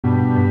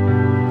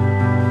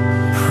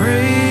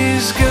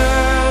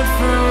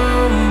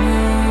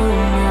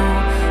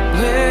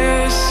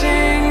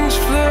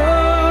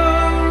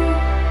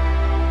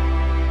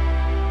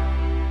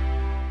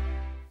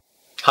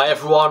Hi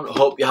everyone,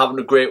 hope you're having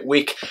a great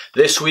week.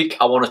 This week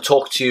I want to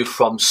talk to you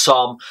from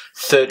Psalm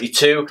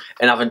 32,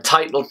 and I've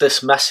entitled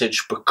this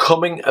message,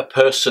 Becoming a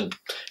Person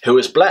Who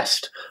is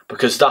Blessed,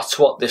 because that's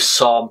what this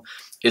psalm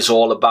is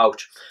all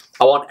about.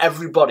 I want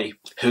everybody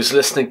who's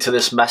listening to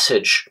this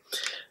message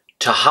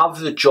to have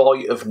the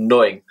joy of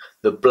knowing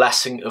the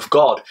blessing of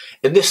God.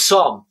 And this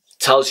psalm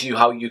tells you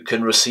how you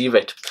can receive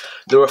it.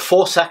 There are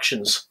 4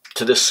 sections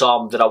to this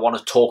psalm that I want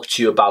to talk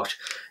to you about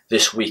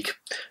this week.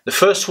 The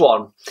first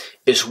one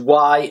is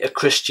why a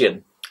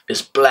Christian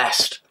is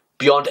blessed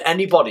beyond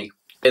anybody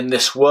in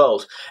this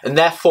world, and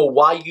therefore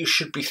why you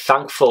should be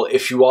thankful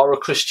if you are a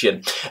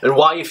Christian, and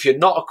why if you're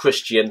not a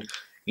Christian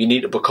you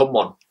need to become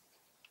one.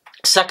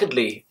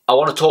 Secondly, I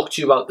want to talk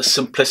to you about the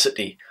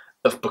simplicity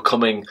of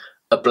becoming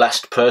a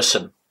blessed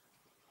person.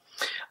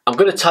 I'm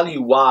going to tell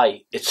you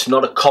why it's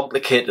not a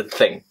complicated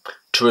thing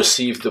to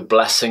receive the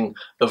blessing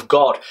of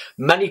God.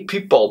 Many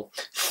people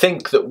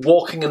think that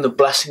walking in the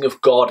blessing of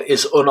God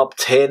is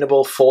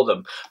unobtainable for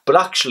them, but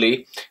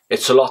actually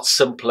it's a lot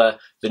simpler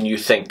than you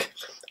think.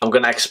 I'm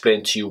going to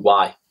explain to you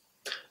why.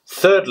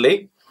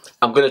 Thirdly,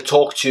 I'm going to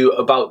talk to you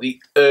about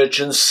the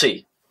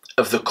urgency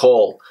of the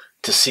call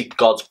to seek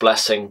God's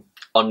blessing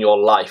on your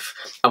life.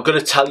 I'm going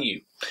to tell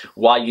you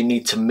why you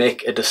need to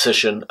make a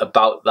decision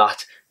about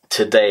that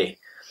today.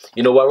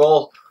 You know, we're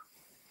all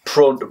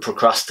prone to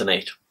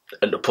procrastinate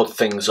and to put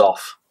things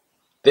off.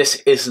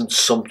 This isn't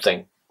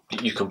something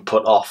that you can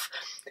put off.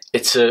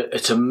 It's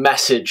a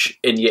message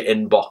in your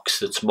inbox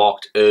that's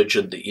marked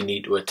urgent that you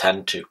need to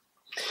attend to.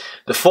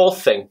 The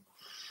fourth thing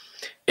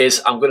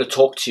is I'm going to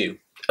talk to you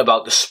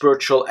about the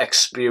spiritual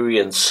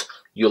experience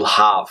you'll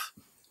have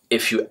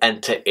if you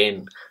enter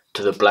in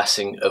to the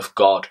blessing of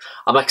God.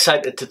 I'm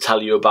excited to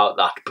tell you about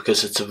that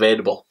because it's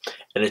available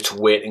and it's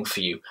waiting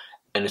for you,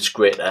 and it's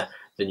greater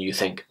than you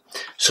think.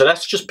 So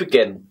let's just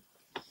begin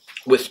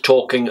with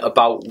talking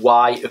about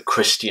why a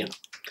Christian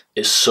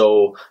is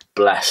so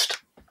blessed.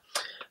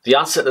 The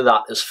answer to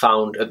that is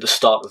found at the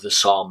start of the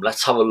psalm.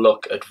 Let's have a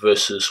look at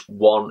verses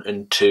 1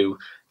 and 2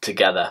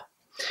 together.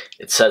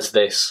 It says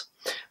this: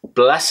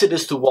 "Blessed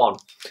is the one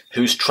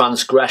whose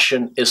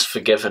transgression is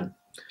forgiven,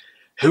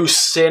 whose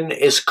sin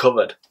is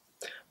covered.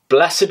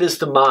 Blessed is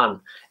the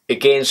man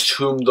against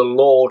whom the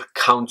Lord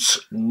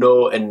counts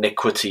no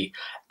iniquity,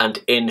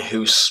 and in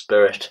whose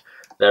spirit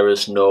there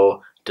is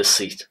no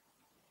deceit."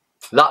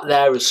 That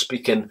there is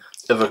speaking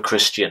of a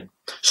Christian,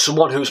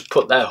 someone who's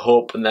put their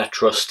hope and their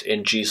trust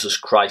in Jesus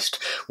Christ.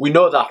 We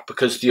know that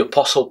because the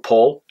Apostle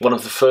Paul, one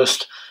of the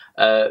first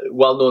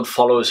well-known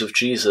followers of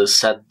Jesus,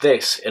 said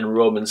this in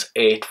Romans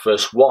 8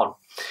 verse 1.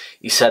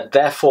 He said,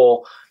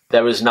 "Therefore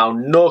there is now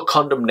no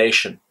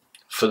condemnation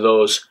for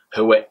those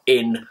who are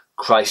in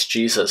Christ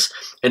Jesus."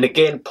 And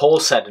again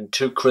Paul said in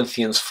 2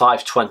 Corinthians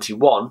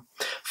 5:21,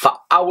 "For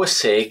our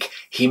sake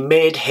he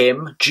made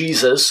him,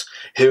 Jesus,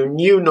 who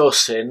knew no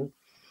sin,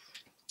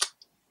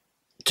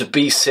 to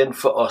be sin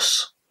for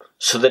us,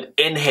 so that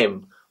in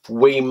him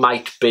we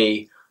might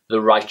be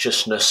the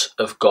righteousness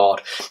of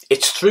God."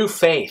 It's through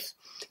faith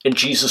in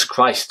Jesus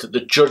Christ that the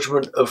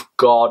judgment of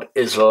God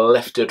is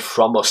lifted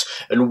from us,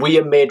 and we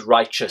are made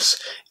righteous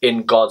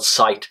in God's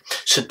sight.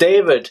 So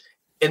David,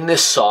 in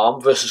this psalm,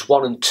 verses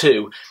 1 and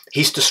 2,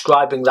 he's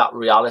describing that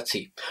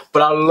reality.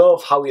 But I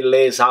love how he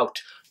lays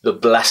out the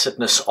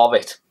blessedness of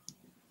it.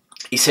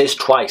 He says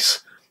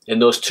twice in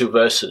those 2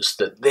 verses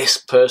that this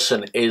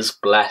person is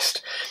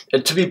blessed.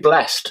 And to be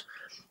blessed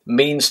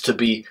means to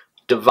be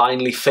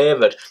divinely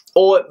favoured,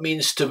 or it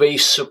means to be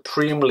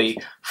supremely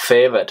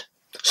favoured.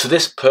 So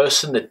this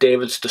person that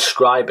David's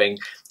describing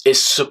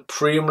is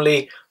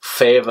supremely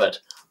favoured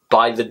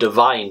by the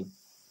divine.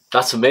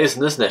 That's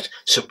amazing, isn't it?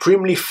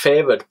 Supremely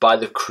favoured by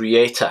the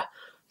Creator,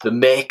 the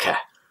Maker,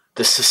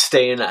 the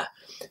Sustainer,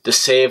 the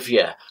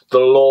Saviour, the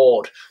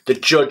Lord, the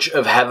Judge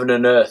of heaven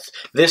and earth.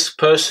 This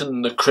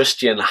person, the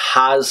Christian,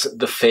 has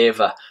the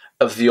favour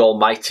of the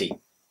Almighty.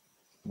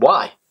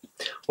 Why?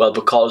 Well,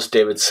 because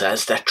David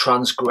says their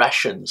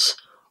transgressions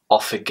are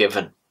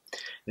forgiven.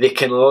 They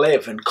can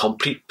live in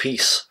complete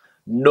peace,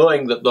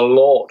 knowing that the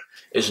Lord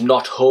is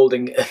not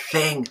holding a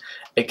thing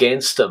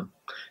against them.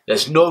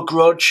 There's no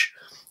grudge,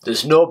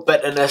 there's no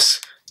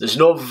bitterness, there's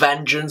no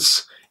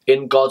vengeance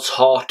in God's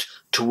heart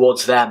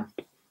towards them.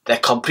 They're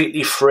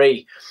completely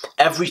free.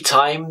 Every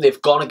time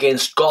they've gone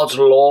against God's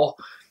law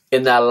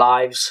in their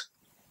lives,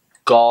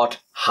 God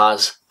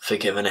has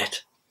forgiven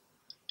it.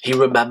 He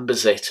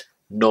remembers it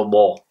no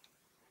more.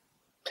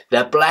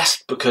 They're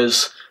blessed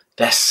because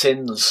their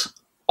sins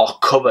are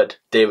covered,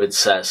 David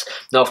says.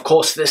 Now, of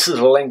course, this is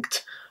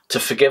linked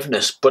to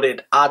forgiveness, but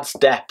it adds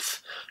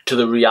depth to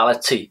the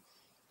reality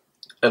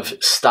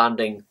of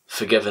standing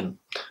forgiven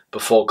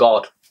before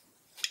God.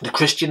 The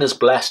Christian is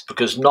blessed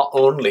because not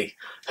only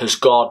has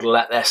God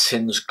let their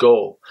sins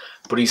go,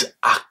 but he's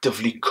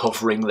actively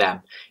covering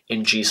them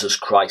in Jesus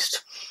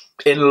Christ.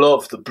 In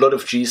love, the blood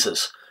of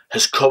Jesus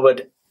has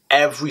covered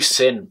every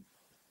sin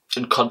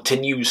and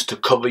continues to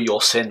cover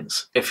your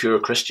sins if you're a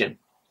Christian.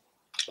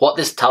 What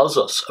this tells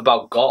us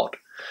about God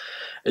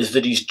is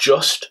that he's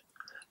just,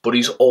 but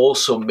he's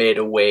also made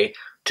a way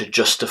to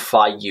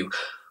justify you.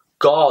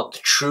 God, the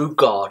true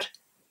God,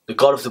 the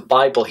God of the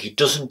Bible, he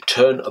doesn't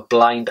turn a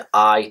blind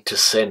eye to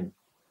sin.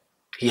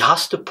 He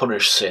has to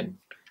punish sin.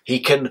 He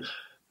can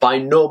by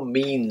no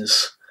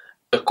means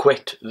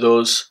acquit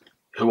those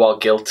who are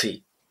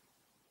guilty.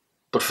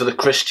 But for the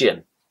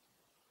Christian,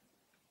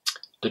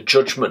 the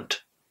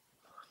judgment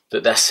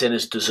that their sin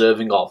is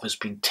deserving of has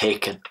been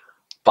taken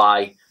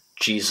by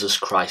Jesus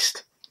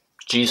Christ.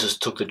 Jesus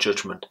took the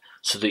judgment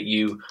so that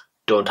you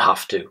don't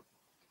have to.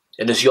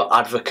 And as your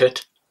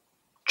advocate,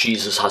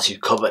 Jesus has you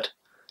covered.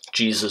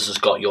 Jesus has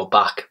got your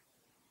back.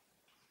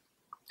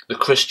 The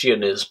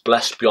Christian is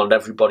blessed beyond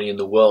everybody in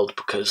the world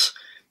because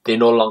they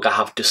no longer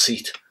have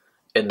deceit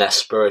in their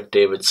spirit,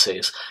 David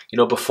says. You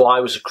know, before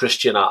I was a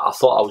Christian, I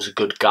thought I was a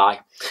good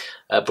guy.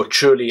 But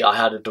truly, I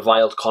had a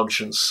defiled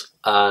conscience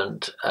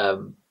and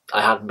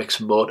I had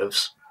mixed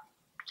motives.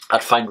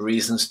 I'd find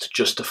reasons to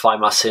justify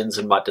my sins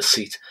and my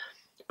deceit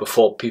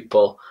before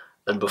people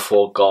and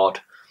before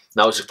God.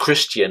 Now, as a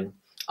Christian,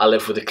 I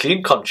live with a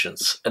clean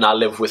conscience and I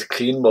live with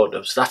clean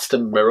motives. That's the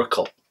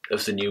miracle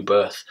of the new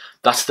birth.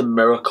 That's the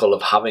miracle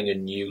of having a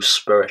new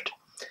spirit.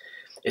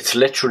 It's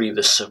literally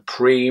the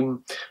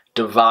supreme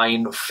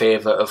divine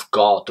favour of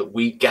God that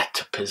we get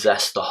to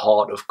possess the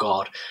heart of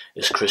God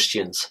as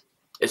Christians.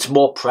 It's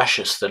more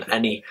precious than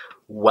any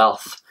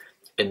wealth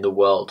in the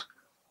world.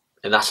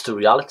 And that's the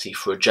reality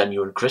for a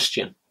genuine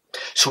Christian.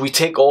 So we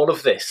take all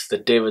of this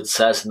that David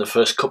says in the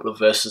first couple of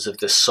verses of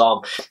this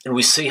psalm, and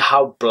we see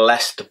how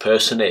blessed the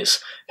person is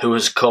who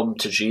has come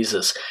to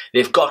Jesus.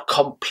 They've got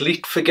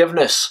complete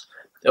forgiveness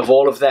of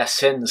all of their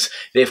sins.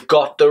 They've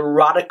got the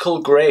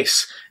radical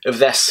grace of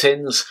their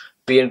sins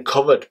being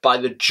covered by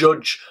the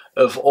judge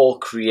of all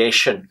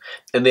creation.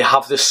 And they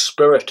have the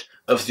Spirit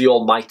of the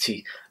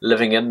Almighty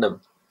living in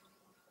them.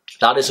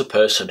 That is a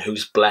person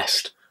who's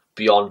blessed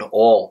beyond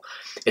all.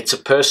 It's a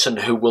person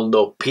who will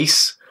know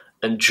peace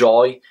and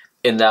joy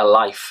in their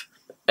life,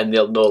 and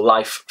they'll know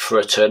life for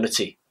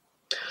eternity.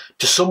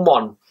 To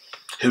someone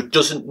who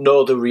doesn't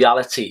know the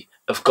reality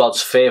of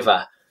God's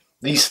favour,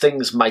 these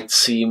things might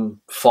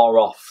seem far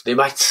off. They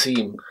might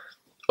seem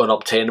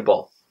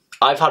unobtainable.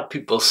 I've had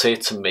people say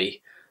to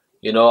me,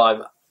 you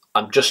know,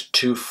 I'm just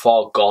too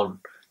far gone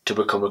to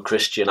become a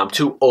Christian. I'm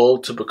too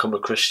old to become a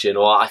Christian,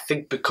 or I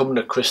think becoming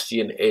a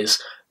Christian is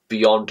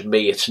beyond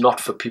me. It's not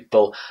for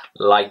people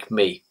like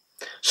me.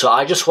 So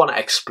I just want to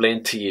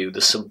explain to you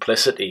the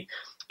simplicity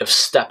of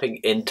stepping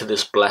into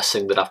this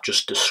blessing that I've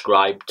just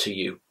described to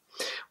you.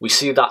 We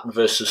see that in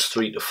verses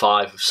 3 to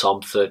 5 of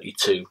Psalm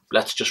 32.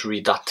 Let's just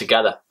read that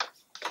together.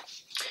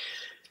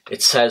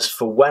 It says,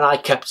 "For when I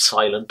kept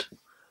silent,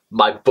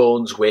 my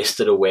bones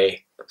wasted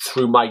away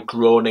through my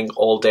groaning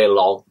all day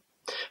long.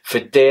 For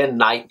day and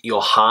night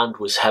your hand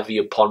was heavy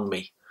upon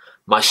me.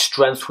 My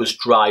strength was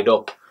dried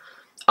up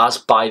as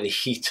by the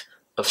heat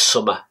of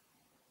summer.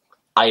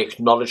 I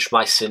acknowledged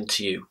my sin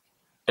to you,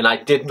 and I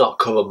did not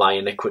cover my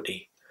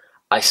iniquity.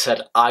 I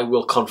said, I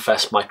will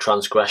confess my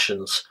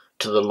transgressions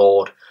to the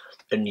Lord,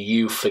 and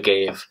you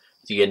forgave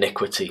the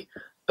iniquity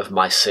of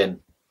my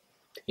sin."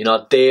 You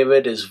know,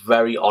 David is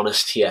very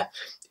honest here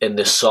in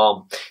this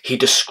psalm. He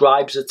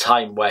describes a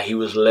time where he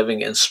was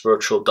living in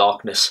spiritual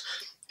darkness.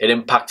 It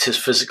impacts his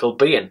physical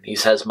being. He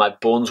says, my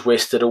bones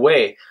wasted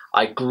away.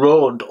 I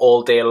groaned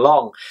all day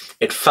long.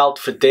 It felt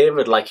for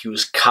David like he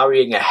was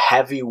carrying a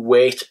heavy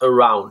weight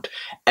around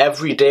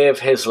every day of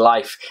his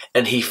life,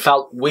 and he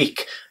felt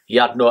weak. He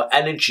had no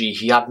energy.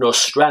 He had no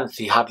strength.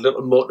 He had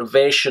little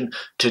motivation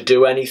to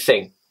do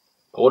anything.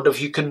 I wonder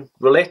if you can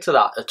relate to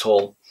that at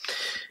all.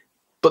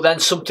 But then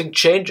something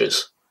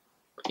changes.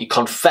 He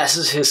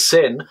confesses his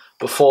sin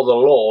before the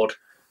Lord,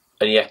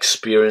 and he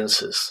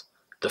experiences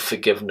the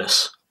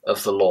forgiveness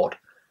of the Lord.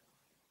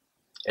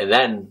 And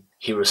then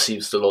he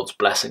receives the Lord's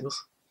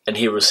blessings, and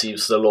he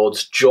receives the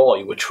Lord's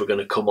joy, which we're going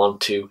to come on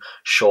to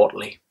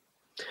shortly.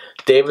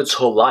 David's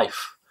whole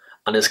life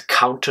and his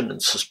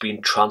countenance has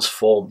been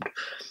transformed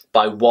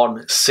by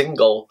one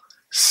single,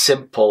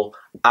 simple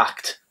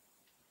act.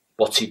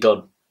 What's he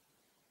done?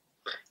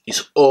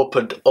 He's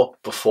opened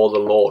up before the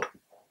Lord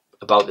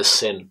about the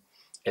sin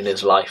in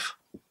his life.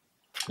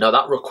 Now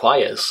that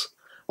requires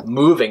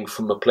moving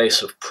from a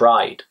place of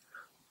pride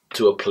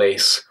to a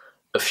place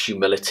of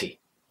humility.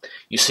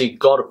 You see,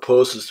 God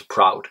opposes the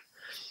proud,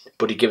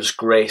 but he gives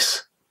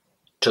grace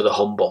to the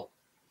humble.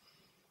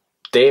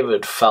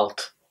 David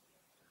felt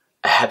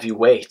a heavy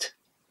weight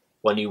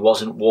when he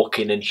wasn't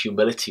walking in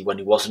humility, when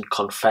he wasn't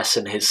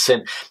confessing his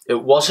sin.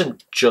 It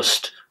wasn't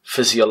just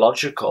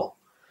physiological,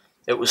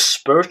 it was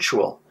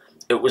spiritual.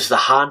 It was the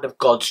hand of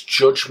God's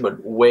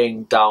judgment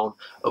weighing down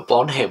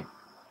upon him.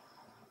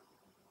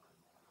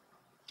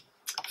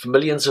 For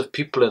millions of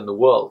people in the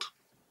world,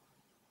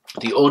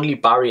 the only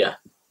barrier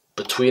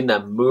between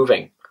them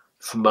moving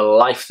from a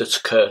life that's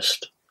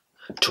cursed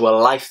to a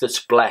life that's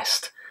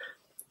blessed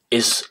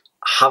is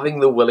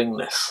having the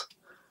willingness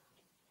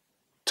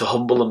to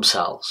humble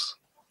themselves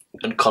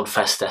and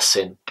confess their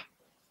sin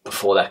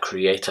before their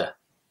Creator.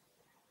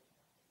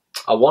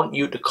 I want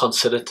you to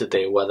consider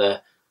today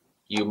whether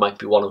you might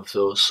be one of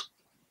those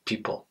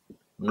people.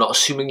 I'm not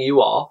assuming you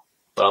are,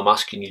 but but I'm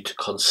asking you to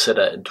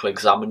consider and to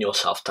examine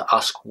yourself, to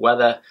ask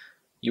whether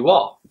you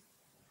are.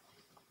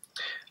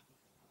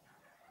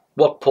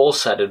 What Paul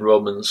said in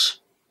Romans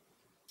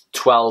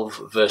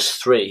 12 verse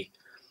 3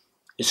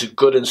 is a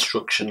good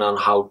instruction on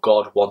how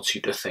God wants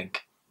you to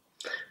think.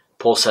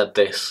 Paul said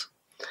this,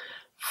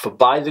 "For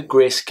by the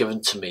grace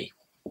given to me,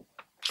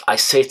 I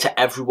say to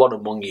everyone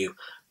among you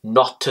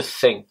not to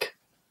think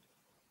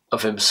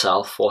of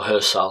himself or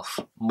herself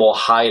more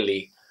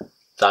highly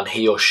than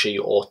he or she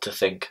ought to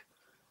think,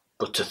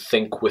 but to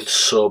think with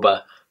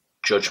sober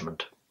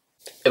judgment."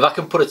 If I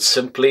can put it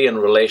simply in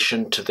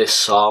relation to this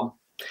psalm,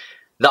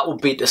 that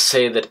would be to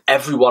say that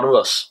every one of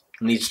us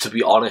needs to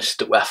be honest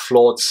that we're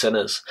flawed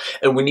sinners,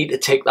 and we need to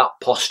take that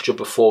posture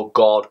before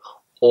God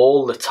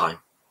all the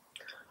time.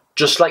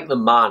 Just like the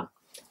man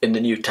in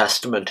the New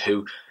Testament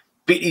who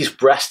beat his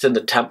breast in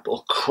the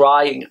temple,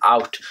 crying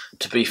out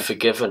to be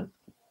forgiven,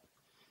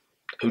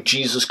 who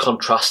Jesus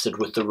contrasted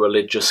with the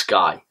religious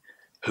guy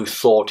who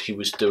thought he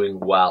was doing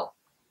well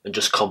and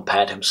just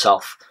compared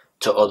himself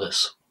to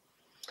others.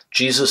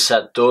 Jesus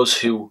said,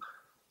 "Those who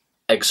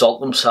exalt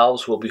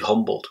themselves will be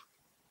humbled."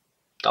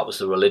 That was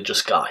the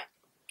religious guy.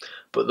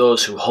 "But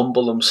those who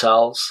humble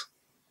themselves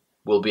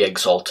will be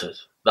exalted."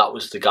 That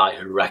was the guy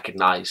who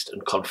recognized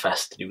and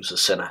confessed that he was a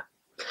sinner.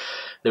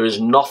 There is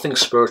nothing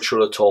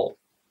spiritual at all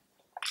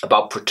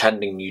about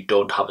pretending you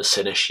don't have a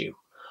sin issue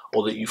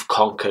or that you've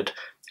conquered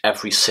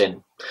every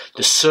sin.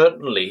 There's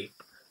certainly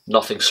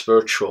nothing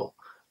spiritual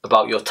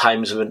about your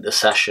times of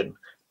intercession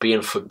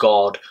being for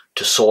God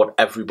to sort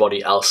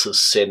everybody else's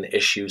sin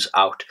issues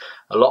out.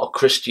 A lot of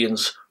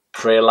Christians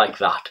pray like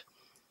that.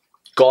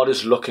 God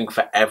is looking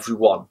for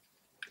everyone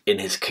in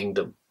his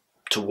kingdom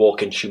to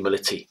walk in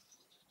humility,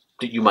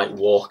 that you might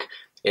walk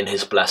in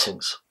his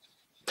blessings.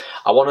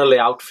 I want to lay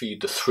out for you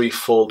the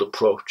threefold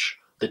approach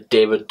that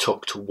David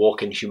took to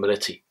walk in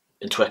humility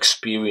and to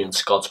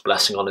experience God's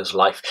blessing on his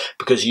life,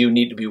 because you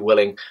need to be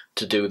willing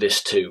to do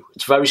this too.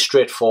 It's very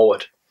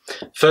straightforward.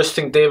 First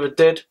thing David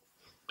did,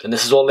 and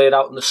this is all laid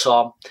out in the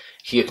psalm,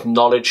 he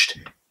acknowledged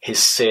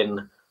his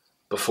sin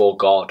before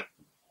God.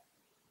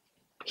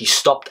 He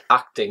stopped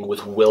acting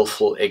with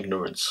willful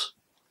ignorance.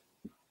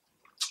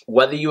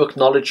 Whether you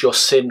acknowledge your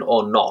sin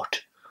or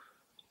not,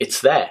 it's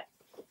there.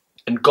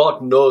 And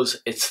God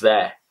knows it's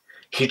there.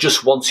 He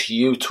just wants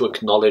you to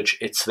acknowledge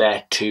it's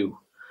there too.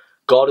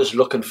 God is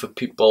looking for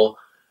people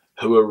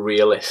who are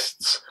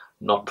realists,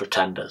 not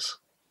pretenders.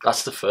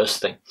 That's the first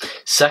thing.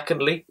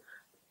 Secondly,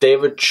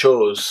 David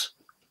chose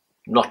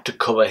not to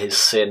cover his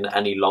sin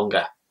any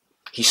longer.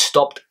 He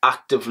stopped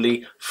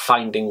actively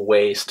finding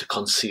ways to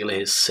conceal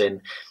his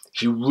sin.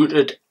 He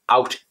rooted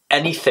out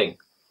anything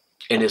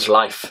in his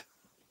life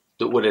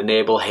that would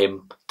enable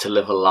him to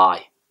live a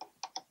lie.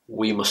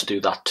 We must do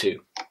that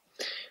too.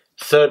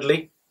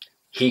 Thirdly,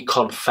 he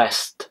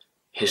confessed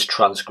his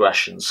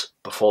transgressions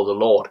before the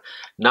Lord.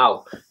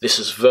 Now, this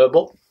is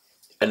verbal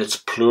and it's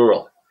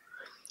plural.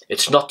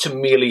 It's not to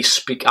merely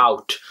speak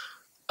out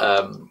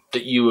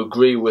that you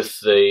agree with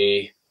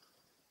the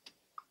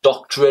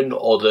doctrine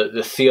or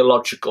the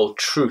theological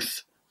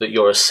truth that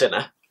you're a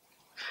sinner,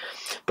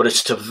 but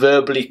it's to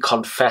verbally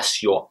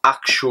confess your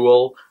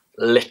actual,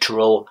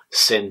 literal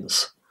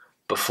sins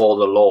before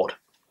the Lord.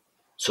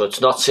 So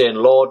it's not saying,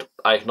 "Lord,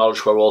 I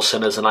acknowledge we're all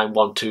sinners and I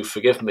want to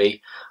forgive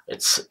me."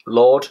 It's,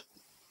 "Lord,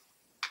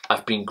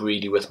 I've been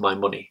greedy with my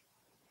money.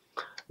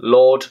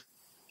 Lord,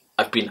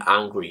 I've been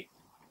angry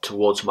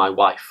towards my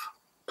wife.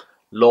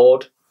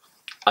 Lord,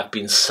 I've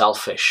been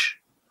selfish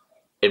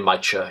in my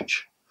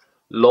church.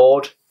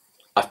 Lord,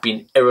 I've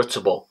been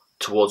irritable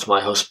towards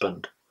my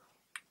husband.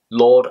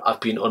 Lord,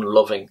 I've been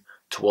unloving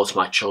towards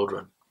my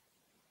children.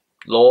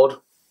 Lord,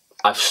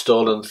 I've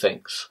stolen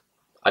things.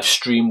 I've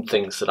streamed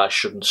things that I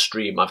shouldn't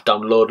stream. I've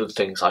downloaded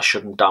things I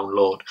shouldn't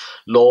download.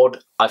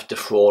 Lord, I've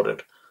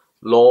defrauded.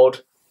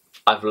 Lord,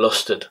 I've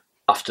lusted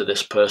after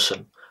this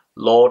person.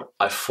 Lord,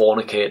 I've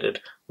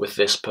fornicated with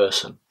this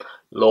person.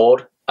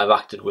 Lord, I've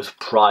acted with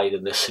pride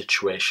in this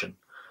situation.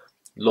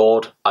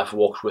 Lord, I've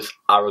walked with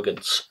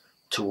arrogance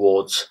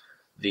towards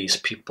these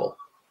people.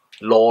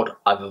 Lord,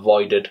 I've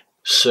avoided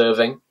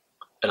serving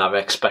and I've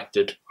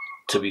expected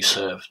to be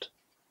served."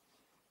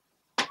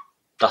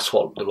 That's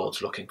what the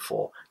Lord's looking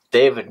for.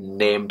 David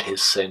named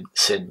his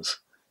sins.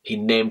 He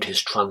named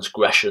his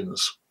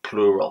transgressions,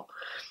 plural.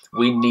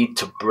 We need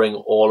to bring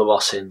all of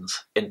our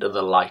sins into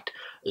the light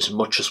as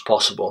much as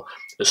possible,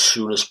 as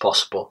soon as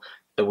possible,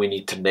 and we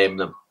need to name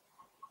them.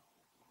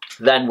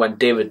 Then when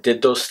David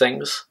did those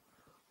things,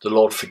 the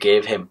Lord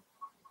forgave him,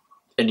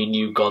 and he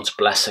knew God's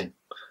blessing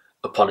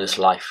upon his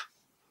life.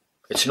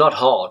 It's not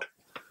hard.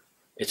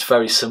 It's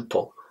very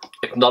simple.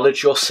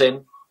 Acknowledge your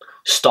sin,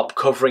 stop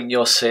covering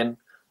your sin,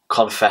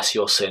 confess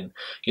your sin.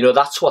 You know,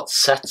 that's what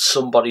sets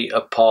somebody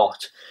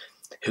apart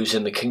who's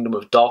in the kingdom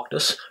of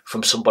darkness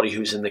from somebody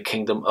who's in the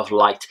kingdom of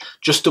light.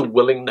 Just a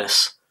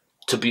willingness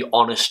to be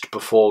honest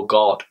before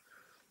God.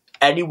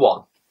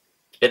 Anyone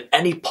at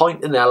any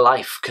point in their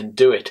life can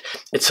do it.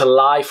 It's a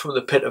lie from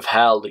the pit of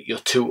hell that you're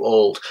too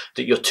old,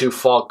 that you're too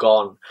far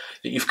gone,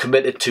 that you've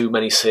committed too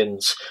many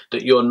sins,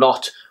 that you're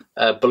not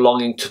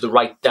belonging to the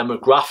right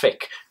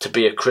demographic to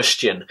be a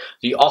Christian.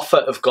 The offer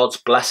of God's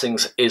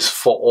blessings is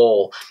for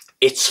all.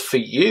 It's for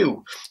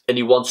you, and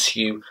he wants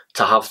you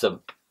to have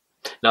them.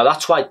 Now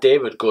that's why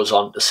David goes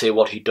on to say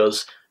what he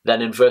does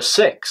then in verse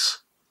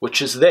 6,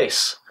 which is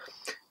this: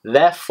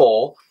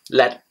 "Therefore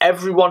let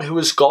everyone who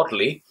is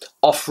godly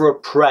offer a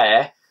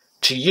prayer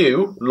to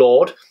you,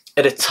 Lord,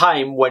 at a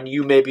time when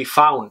you may be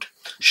found.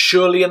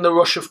 Surely in the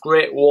rush of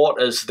great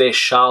waters they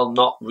shall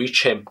not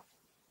reach him."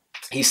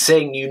 He's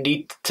saying you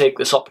need to take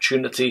this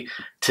opportunity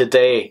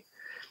today.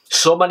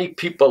 So many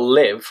people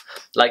live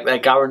like they're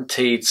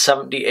guaranteed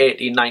 70,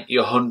 80, 90,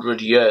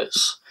 100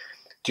 years.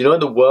 Do you know in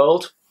the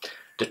world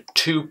that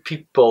 2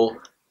 people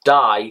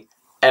die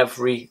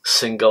every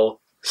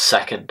single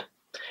second?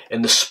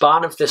 In the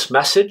span of this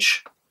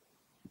message,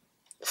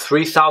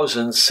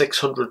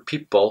 3,600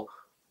 people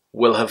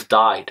will have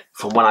died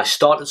from when I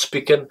started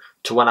speaking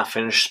to when I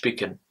finished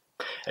speaking.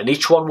 And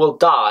each one will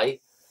die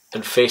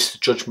and face the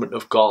judgment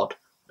of God.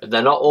 And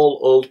they're not all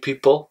old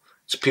people,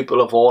 it's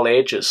people of all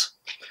ages.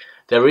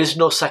 There is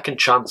no second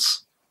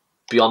chance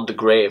beyond the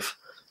grave.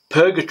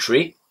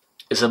 Purgatory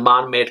is a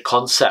man-made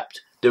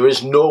concept. There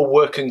is no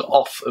working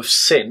off of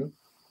sin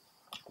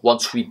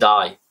once we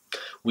die.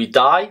 We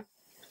die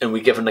and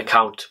we give an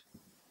account.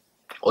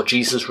 Or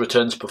Jesus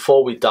returns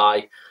before we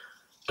die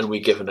and we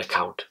give an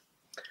account.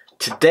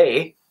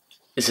 Today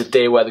is a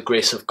day where the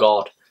grace of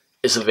God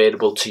is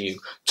available to you.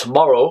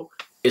 Tomorrow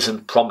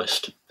isn't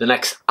promised. The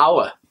next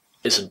hour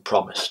isn't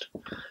promised.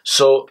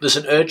 So there's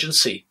an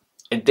urgency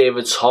in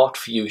David's heart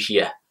for you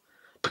here,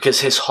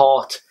 because his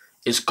heart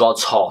is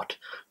God's heart.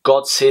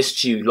 God says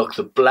to you, look,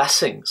 the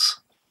blessings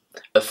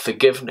of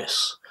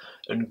forgiveness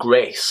and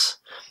grace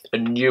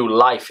and new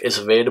life is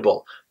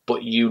available,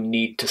 but you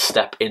need to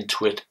step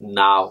into it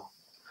now.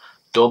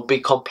 Don't be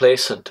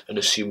complacent and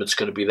assume it's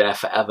going to be there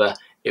forever.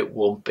 It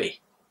won't be.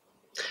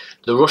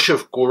 The rush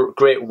of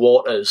great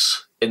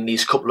waters in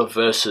these couple of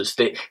verses,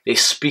 they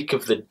speak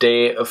of the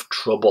day of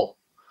trouble.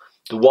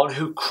 The one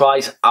who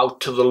cries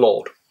out to the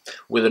Lord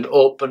with an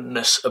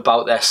openness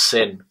about their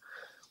sin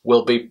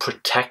will be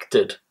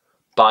protected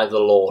by the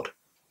Lord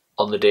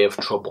on the day of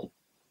trouble,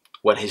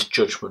 when his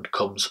judgment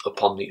comes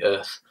upon the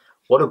earth.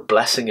 What a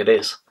blessing it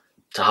is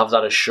to have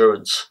that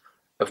assurance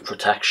of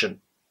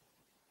protection.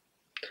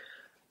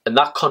 And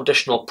that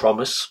conditional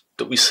promise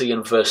that we see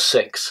in verse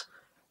 6,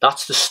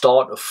 that's the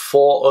start of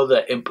 4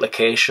 other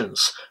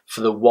implications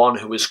for the one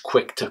who is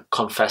quick to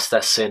confess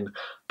their sin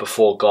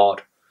before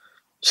God.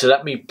 So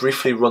let me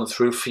briefly run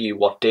through for you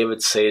what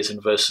David says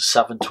in verses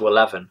 7 to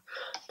 11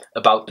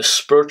 about the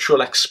spiritual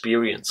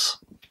experience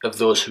of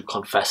those who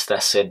confess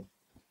their sin.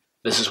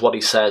 This is what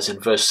he says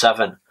in verse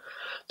 7,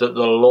 that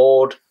the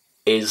Lord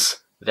is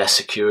their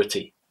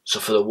security. So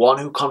for the one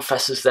who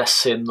confesses their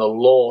sin, the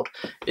Lord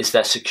is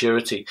their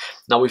security.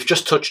 Now we've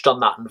just touched on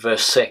that in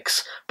verse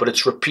 6, but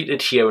it's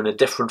repeated here in a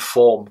different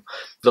form.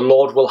 The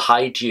Lord will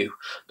hide you.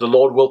 The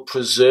Lord will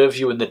preserve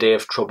you in the day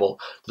of trouble.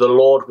 The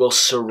Lord will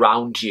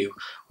surround you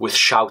with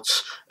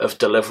shouts of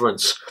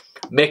deliverance.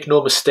 Make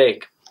no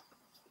mistake,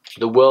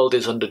 the world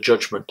is under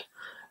judgment.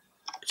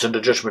 It's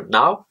under judgment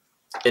now,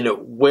 and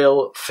it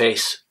will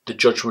face the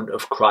judgment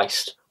of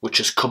Christ, which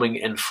is coming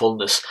in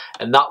fullness.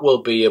 And that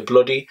will be a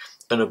bloody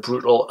and a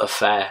brutal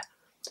affair.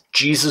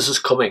 Jesus is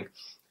coming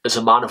as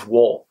a man of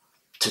war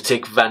to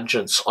take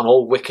vengeance on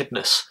all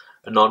wickedness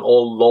and on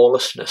all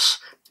lawlessness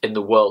in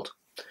the world.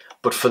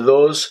 But for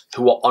those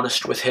who are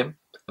honest with him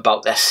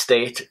about their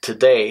state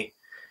today,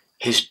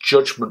 his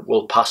judgment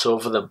will pass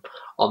over them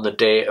on the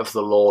day of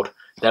the Lord.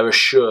 They're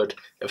assured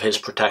of his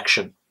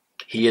protection.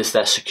 He is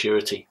their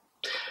security.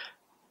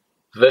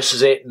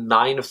 Verses 8 and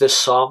 9 of this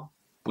psalm,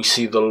 we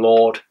see the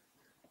Lord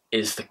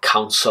is the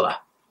counselor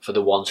for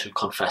the ones who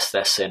confess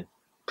their sin.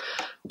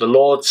 The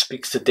Lord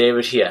speaks to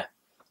David here,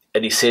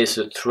 and he says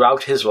that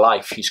throughout his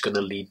life he's going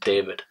to lead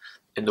David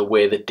in the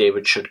way that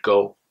David should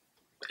go.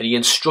 And he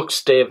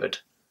instructs David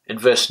in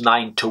verse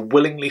 9 to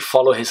willingly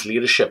follow his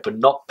leadership and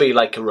not be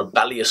like a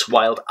rebellious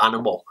wild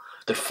animal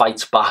that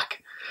fights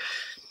back.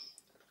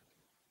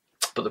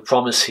 But the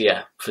promise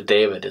here for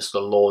David is the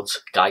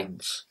Lord's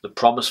guidance. The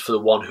promise for the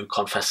one who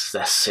confesses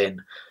their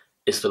sin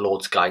is the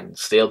Lord's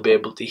guidance. They'll be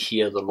able to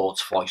hear the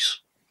Lord's voice.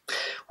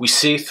 We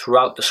see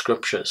throughout the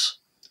scriptures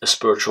a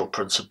spiritual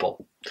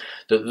principle,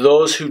 that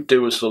those who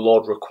do as the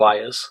Lord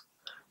requires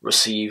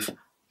receive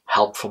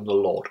help from the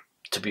Lord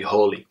to be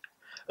holy,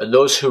 and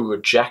those who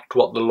reject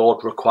what the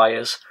Lord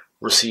requires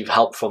receive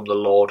help from the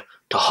Lord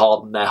to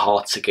harden their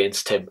hearts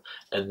against him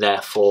and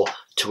therefore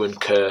to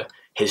incur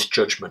his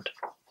judgment.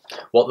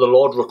 What the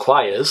Lord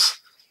requires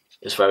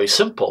is very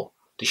simple: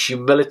 the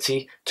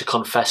humility to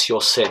confess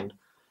your sin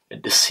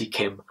and to seek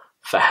him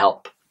for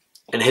help.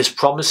 And his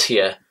promise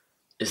here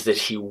is that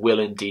he will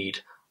indeed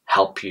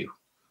help you.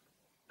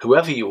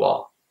 Whoever you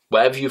are,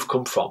 wherever you've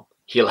come from,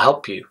 he'll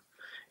help you.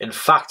 In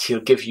fact, he'll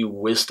give you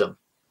wisdom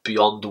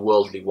beyond the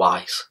worldly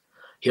wise.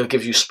 He'll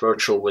give you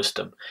spiritual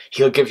wisdom.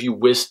 He'll give you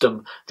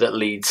wisdom that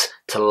leads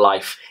to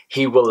life.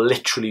 He will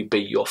literally be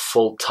your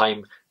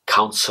full-time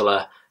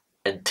counselor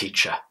and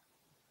teacher.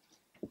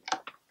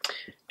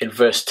 In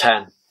verse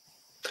 10,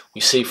 we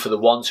see, for the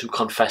ones who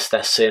confess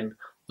their sin,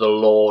 the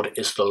Lord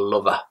is the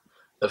lover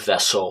of their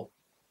soul.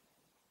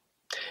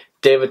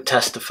 David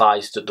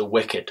testifies that the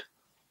wicked,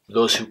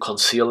 those who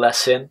conceal their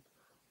sin,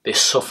 they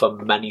suffer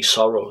many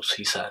sorrows,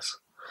 he says.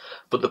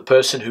 But the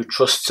person who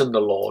trusts in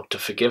the Lord to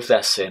forgive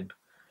their sin,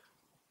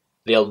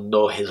 they'll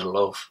know his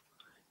love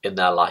in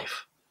their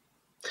life.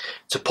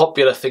 It's a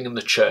popular thing in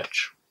the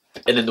church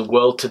and in the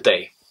world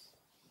today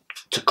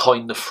to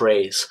coin the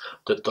phrase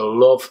that the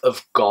love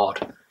of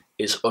God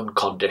is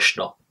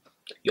unconditional.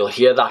 You'll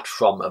hear that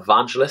from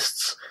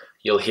evangelists,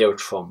 you'll hear it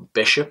from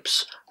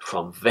bishops,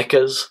 from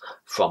vicars,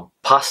 from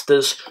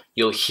pastors,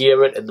 you'll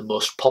hear it in the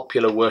most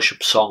popular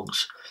worship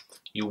songs.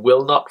 You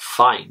will not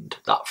find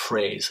that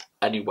phrase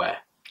anywhere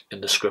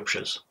in the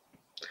scriptures.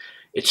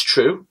 It's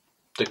true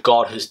that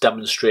God has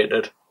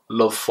demonstrated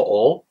love for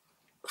all,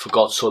 for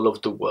God so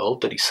loved the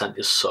world that he sent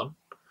his son.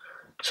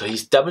 So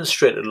he's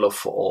demonstrated love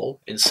for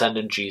all in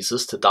sending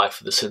Jesus to die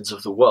for the sins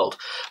of the world.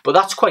 But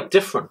that's quite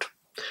different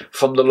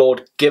from the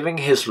Lord giving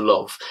his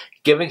love,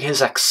 giving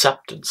his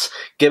acceptance,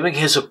 giving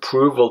his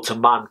approval to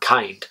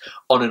mankind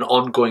on an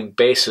ongoing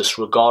basis,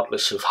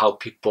 regardless of how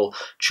people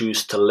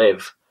choose to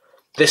live.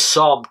 This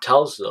psalm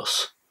tells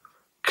us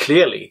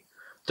clearly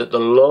that the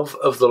love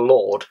of the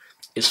Lord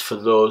is for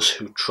those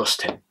who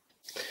trust him.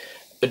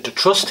 And to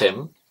trust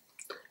him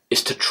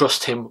is to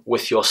trust him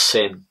with your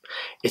sin.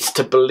 It's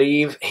to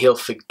believe he'll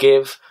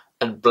forgive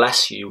and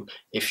bless you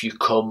if you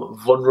come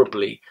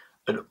vulnerably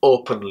and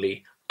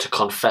openly to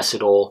confess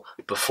it all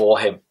before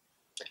him.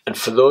 And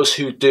for those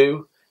who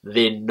do,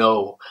 they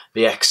know,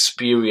 they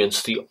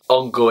experience the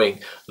ongoing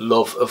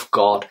love of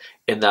God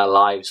in their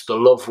lives, the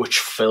love which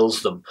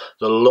fills them,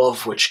 the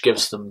love which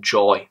gives them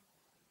joy.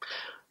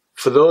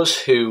 For those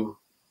who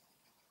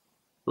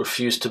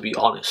refuse to be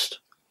honest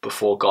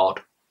before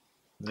God,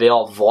 they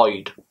are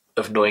void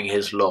of knowing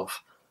his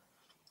love,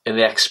 and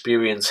they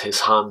experience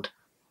his hand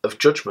of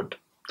judgment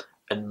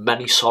and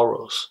many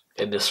sorrows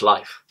in this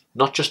life.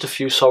 Not just a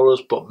few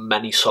sorrows, but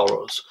many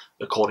sorrows,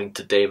 according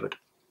to David.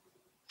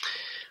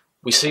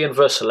 We see in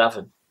verse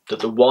 11 that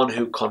the one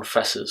who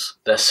confesses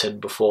their sin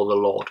before the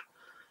Lord,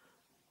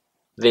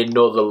 they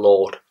know the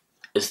Lord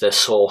is their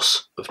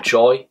source of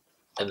joy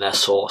and their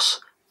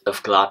source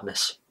of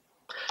gladness.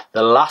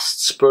 The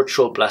last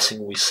spiritual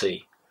blessing we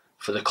see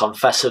for the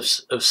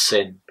confessors of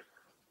sin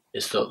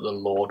is that the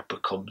Lord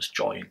becomes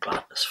joy and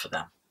gladness for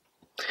them.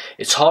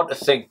 It's hard to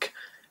think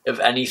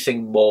of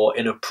anything more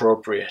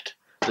inappropriate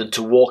than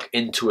to walk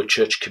into a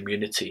church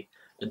community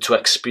and to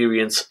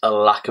experience a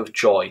lack of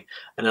joy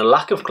and a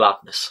lack of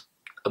gladness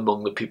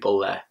among the people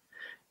there.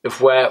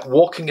 If we're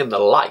walking in the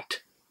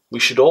light, we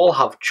should all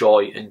have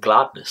joy and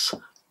gladness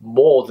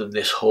more than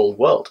this whole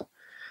world.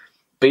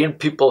 Being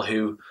people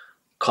who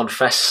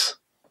confess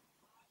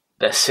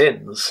their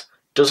sins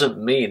doesn't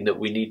mean that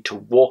we need to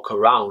walk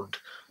around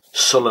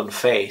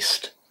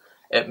sullen-faced.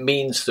 It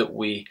means that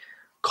we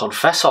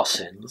confess our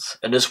sins,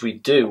 and as we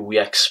do, we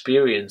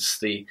experience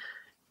the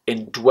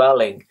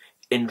indwelling,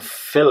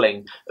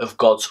 infilling of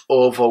God's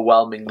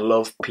overwhelming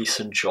love, peace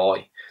and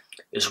joy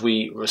as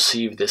we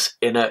receive this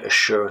inner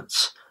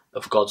assurance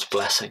of God's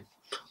blessing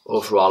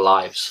over our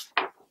lives.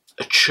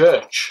 A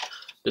church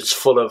that's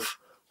full of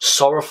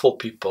sorrowful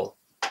people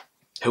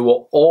who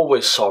are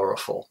always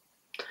sorrowful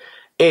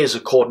is,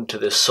 according to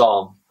this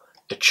psalm,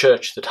 a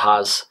church that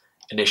has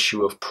an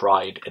issue of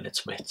pride in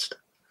its midst.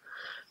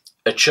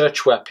 A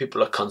church where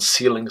people are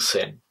concealing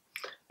sin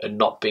and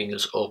not being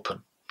as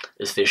open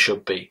as they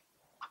should be.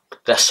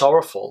 They're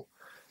sorrowful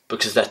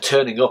because they're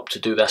turning up to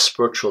do their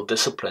spiritual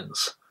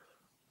disciplines,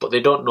 but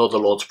they don't know the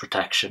Lord's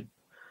protection,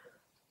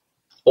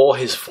 or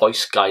his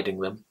voice guiding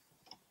them,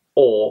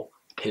 or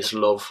his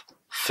love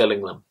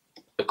filling them,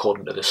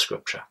 according to this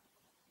scripture.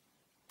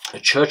 A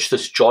church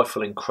that's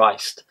joyful in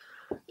Christ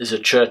is a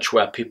church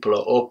where people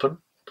are open,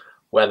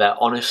 where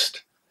they're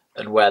honest,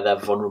 and where they're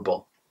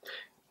vulnerable.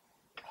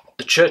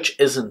 The church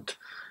isn't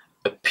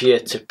a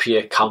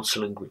peer-to-peer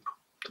counselling group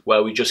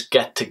where we just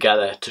get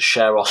together to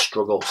share our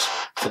struggles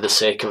for the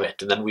sake of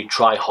it, and then we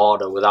try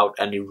harder without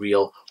any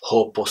real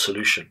hope or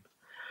solution.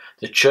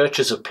 The church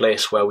is a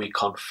place where we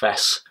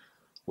confess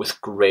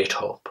with great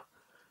hope,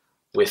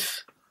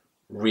 with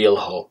real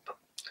hope,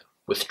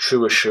 with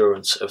true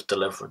assurance of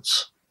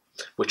deliverance,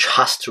 which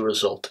has to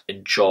result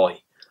in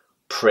joy,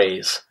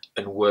 praise,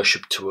 and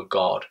worship to a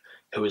God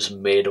who has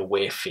made a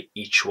way for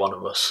each one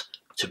of us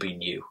to be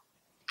new.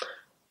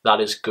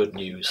 That is good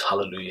news.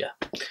 Hallelujah.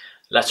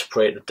 Let's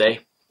pray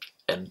today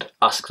and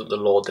ask that the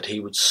Lord, that he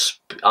would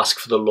ask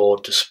for the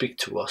Lord to speak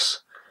to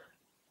us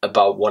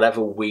about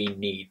whatever we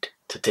need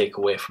to take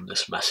away from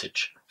this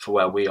message for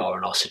where we are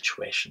in our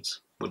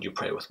situations. Would you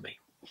pray with me?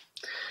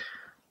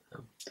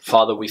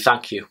 Father, we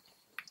thank you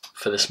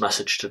for this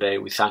message today.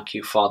 We thank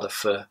you, Father,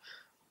 for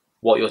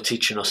what you're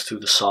teaching us through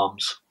the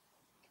Psalms.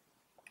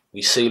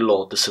 We see,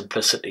 Lord, the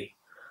simplicity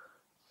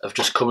of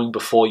just coming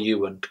before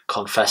you and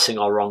confessing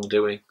our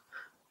wrongdoing,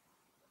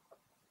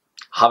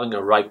 having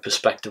a right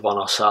perspective on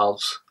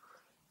ourselves,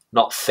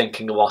 not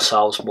thinking of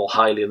ourselves more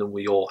highly than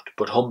we ought,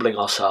 but humbling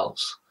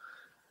ourselves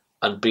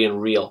and being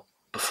real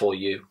before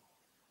you.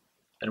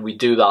 And we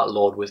do that,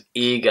 Lord, with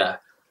eager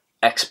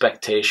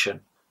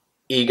expectation,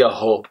 eager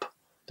hope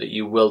that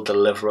you will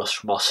deliver us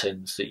from our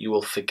sins, that you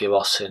will forgive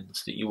our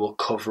sins, that you will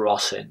cover our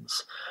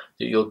sins,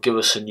 that you'll give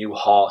us a new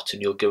heart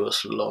and you'll give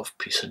us love,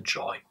 peace and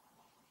joy.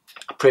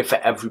 I pray for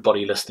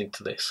everybody listening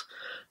to this,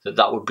 that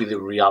that would be the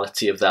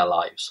reality of their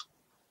lives.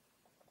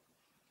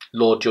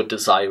 Lord, your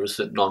desire is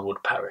that none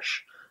would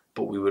perish,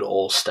 but we would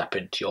all step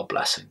into your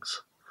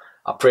blessings.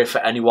 I pray for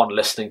anyone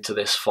listening to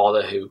this,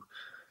 Father, who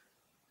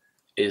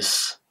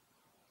is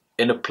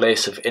in a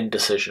place of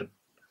indecision.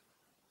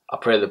 I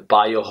pray that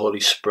by your Holy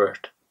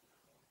Spirit,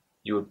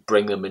 you would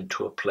bring them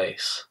into a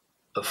place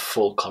of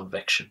full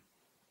conviction,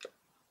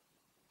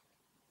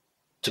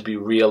 to be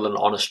real and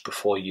honest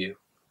before you,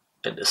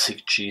 and to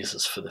seek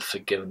Jesus for the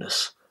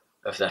forgiveness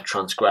of their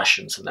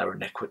transgressions and their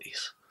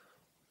iniquities,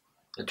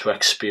 and to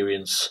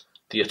experience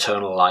the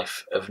eternal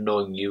life of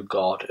knowing you,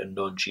 God, and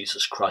knowing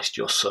Jesus Christ,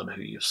 your Son,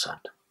 who you've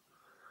sent.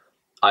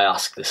 I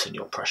ask this in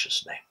your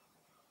precious name.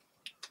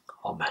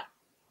 Amen.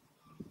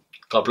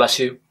 God bless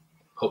you.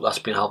 Hope that's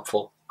been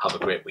helpful. Have a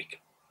great week.